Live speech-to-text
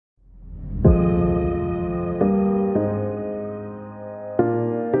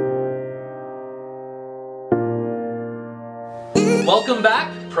Welcome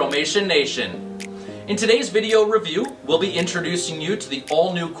back, PROMATION Nation. In today's video review, we'll be introducing you to the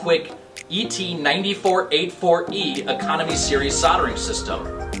all-new quick ET9484E Economy Series soldering system.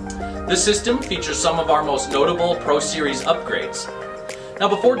 This system features some of our most notable Pro Series upgrades. Now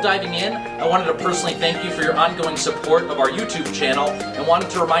before diving in, I wanted to personally thank you for your ongoing support of our YouTube channel and wanted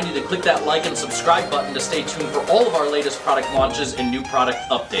to remind you to click that like and subscribe button to stay tuned for all of our latest product launches and new product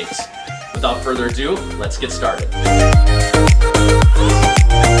updates. Without further ado, let's get started.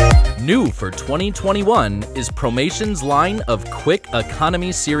 New for 2021 is PROMATION's line of quick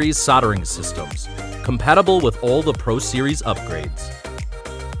Economy Series soldering systems, compatible with all the Pro Series upgrades.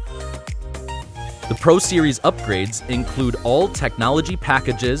 The Pro Series upgrades include all technology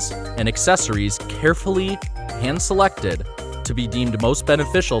packages and accessories carefully hand-selected to be deemed most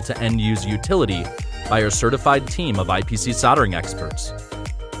beneficial to end-use utility by our certified team of IPC soldering experts.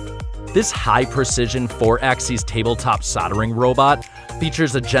 This high-precision 4-axis tabletop soldering robot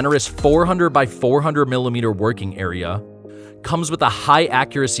features a generous 400 by 400 millimeter working area, comes with a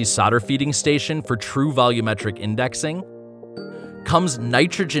high-accuracy solder feeding station for true volumetric indexing, comes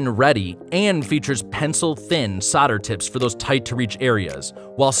nitrogen-ready, and features pencil-thin solder tips for those tight-to-reach areas,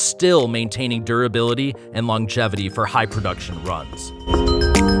 while still maintaining durability and longevity for high-production runs.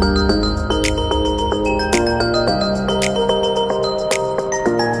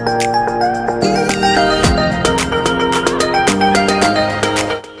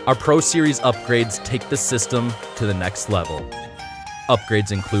 Our Pro Series upgrades take the system to the next level.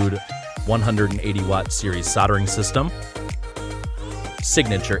 Upgrades include 180-watt series soldering system,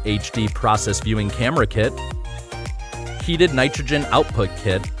 signature HD process viewing camera kit, heated nitrogen output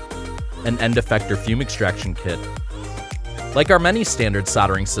kit, and end effector fume extraction kit. Like our many standard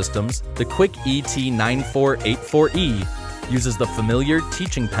soldering systems, the quick ET9484E uses the familiar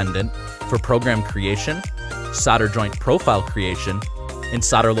teaching pendant for program creation, solder joint profile creation, and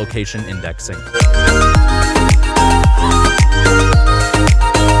solder location indexing.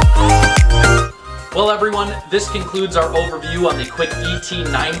 Well everyone, this concludes our overview on the quick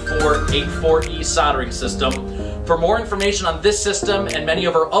ET9484E soldering system. For more information on this system and many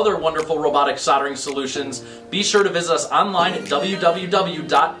of our other wonderful robotic soldering solutions, be sure to visit us online at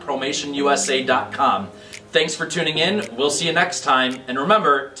www.PROMATIONUSA.com. Thanks for tuning in, we'll see you next time, and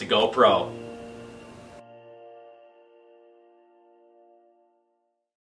remember to go pro.